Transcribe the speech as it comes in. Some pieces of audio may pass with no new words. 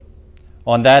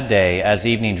On that day, as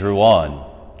evening drew on,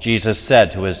 Jesus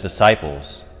said to his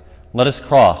disciples, "Let us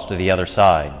cross to the other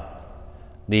side."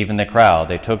 Leaving the crowd,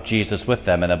 they took Jesus with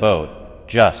them in the boat,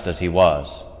 just as he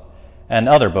was, and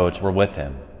other boats were with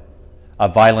him. A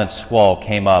violent squall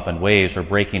came up, and waves were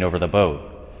breaking over the boat,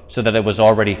 so that it was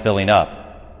already filling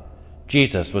up.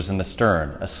 Jesus was in the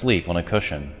stern, asleep on a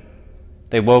cushion.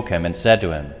 They woke him and said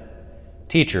to him,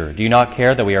 "Teacher, do you not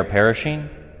care that we are perishing?"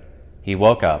 He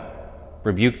woke up,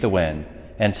 rebuked the wind,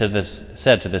 and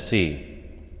said to the sea,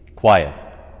 "Quiet,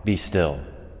 be still."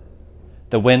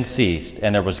 The wind ceased,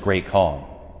 and there was great calm.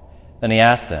 Then he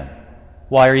asked them,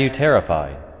 "Why are you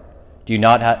terrified? Do you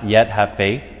not yet have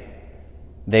faith?"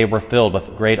 They were filled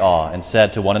with great awe and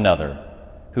said to one another,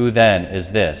 "Who then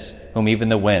is this, whom even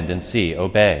the wind and sea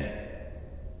obey?"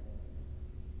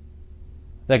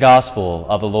 The Gospel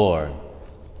of the Lord.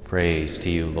 Praise to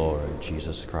you, Lord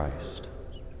Jesus Christ.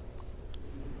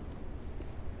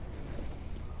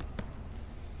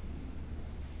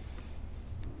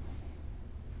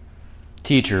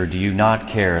 Teacher, do you not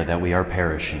care that we are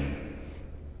perishing?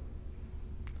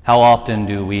 How often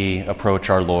do we approach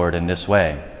our Lord in this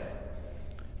way?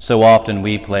 So often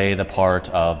we play the part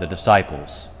of the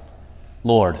disciples.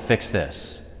 Lord, fix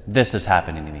this. This is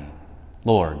happening to me.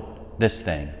 Lord, this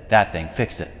thing, that thing,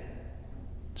 fix it.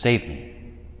 Save me.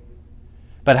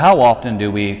 But how often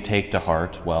do we take to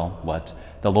heart, what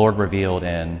the Lord revealed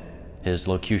in his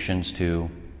locutions to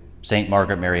St.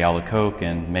 Margaret Mary Alacoque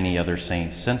and many other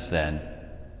saints since then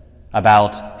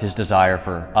about his desire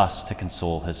for us to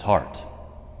console his heart?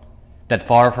 That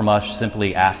far from us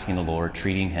simply asking the Lord,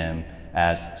 treating him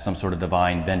as some sort of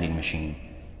divine vending machine,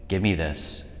 give me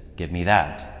this, give me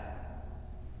that.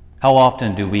 How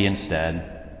often do we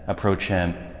instead approach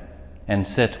him and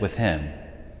sit with him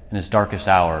in his darkest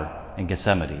hour in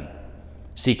Gethsemane,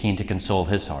 seeking to console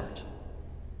his heart?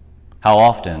 How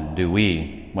often do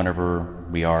we, whenever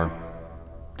we are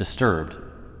disturbed,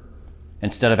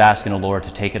 instead of asking the Lord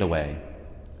to take it away,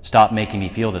 stop making me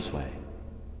feel this way,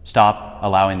 stop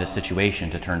allowing this situation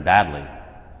to turn badly,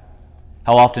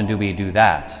 how often do we do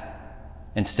that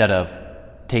instead of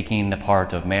taking the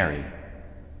part of Mary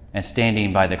and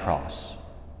standing by the cross,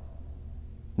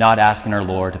 not asking our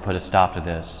Lord to put a stop to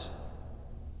this?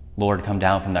 Lord, come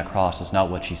down from that cross is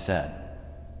not what she said,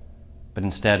 but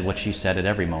instead what she said at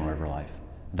every moment of her life,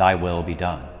 thy will be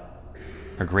done.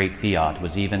 Her great fiat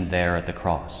was even there at the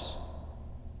cross.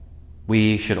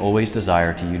 We should always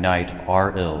desire to unite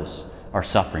our ills, our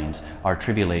sufferings, our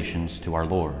tribulations to our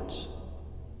Lord's,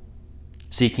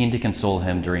 seeking to console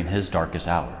him during his darkest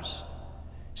hours,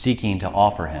 seeking to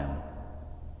offer him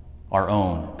our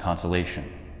own consolation.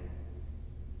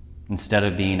 Instead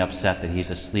of being upset that he's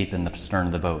asleep in the stern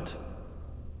of the boat,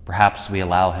 perhaps we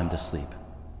allow him to sleep.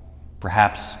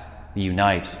 Perhaps we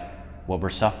unite what we're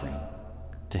suffering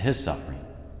to his suffering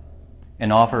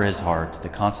and offer his heart the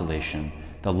consolation,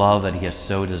 the love that he has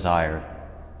so desired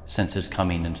since his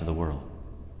coming into the world.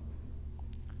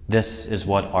 This is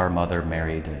what our Mother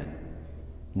Mary did,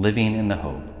 living in the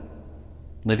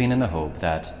hope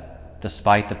that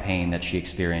despite the pain that she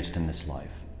experienced in this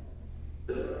life,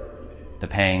 the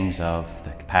pangs of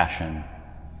the passion,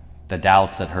 the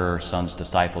doubts that her son's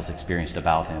disciples experienced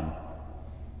about him,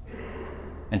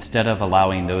 instead of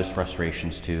allowing those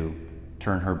frustrations to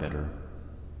turn her bitter,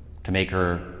 to make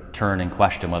her turn and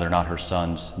question whether or not her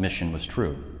son's mission was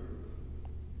true,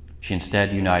 she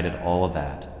instead united all of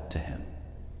that to him,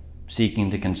 seeking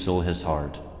to console his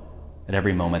heart at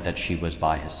every moment that she was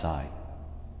by his side.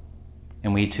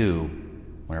 And we too,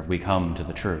 whenever we come to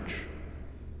the church,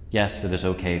 yes, it is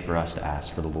okay for us to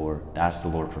ask the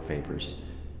Lord for favors,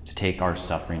 to take our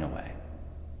suffering away.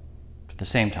 But at the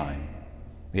same time,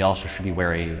 we also should be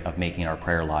wary of making our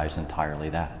prayer lives entirely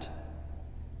that.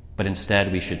 But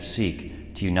instead, we should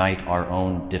seek to unite our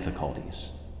own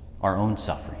difficulties, our own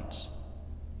sufferings,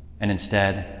 and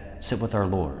instead sit with our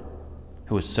Lord,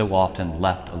 who is so often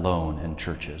left alone in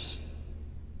churches.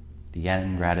 The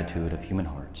ingratitude of human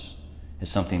hearts is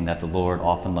something that the Lord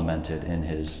often lamented in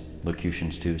his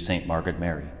locutions to St. Margaret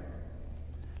Mary.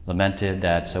 Lamented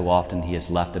that so often he is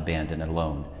left abandoned and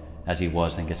alone, as he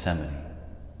was in Gethsemane,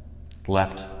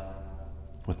 left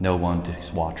with no one to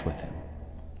watch with him,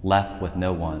 left with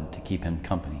no one to keep him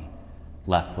company,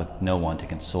 left with no one to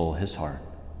console his heart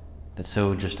that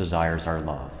so just desires our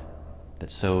love,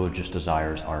 that so just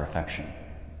desires our affection,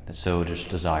 that so just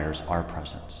desires our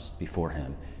presence before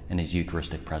him in his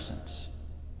Eucharistic presence.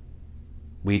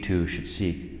 We too should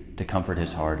seek to comfort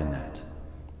his heart in that.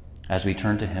 As we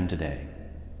turn to him today,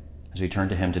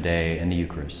 in the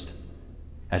Eucharist,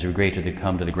 as we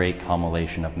come to the great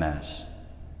culmination of Mass,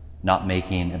 not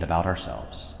making it about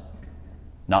ourselves,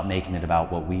 not making it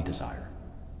about what we desire,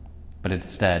 but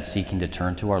instead seeking to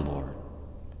turn to our Lord,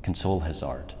 console his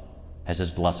heart, as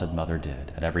his Blessed Mother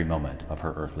did at every moment of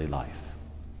her earthly life.